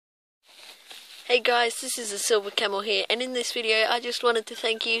Hey guys, this is the Silver Camel here, and in this video I just wanted to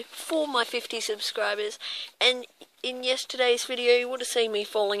thank you for my 50 subscribers. And in yesterday's video you would have seen me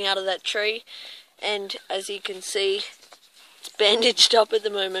falling out of that tree, and as you can see it's bandaged up at the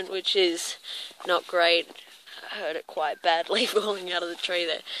moment, which is not great. I hurt it quite badly falling out of the tree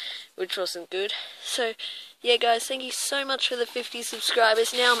there, which wasn't good. So yeah guys, thank you so much for the 50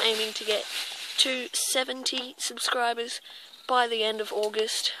 subscribers. Now I'm aiming to get to 70 subscribers by the end of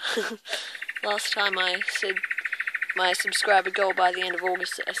August. Last time I said my subscriber goal by the end of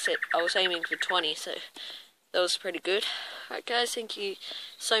August, I said I was aiming for 20, so that was pretty good. Alright guys, thank you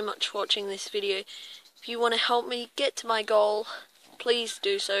so much for watching this video. If you want to help me get to my goal, please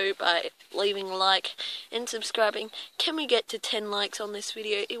do so by leaving a like and subscribing. Can we get to 10 likes on this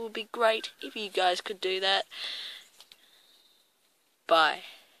video? It would be great if you guys could do that. Bye.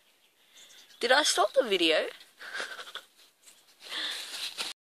 Did I stop the video?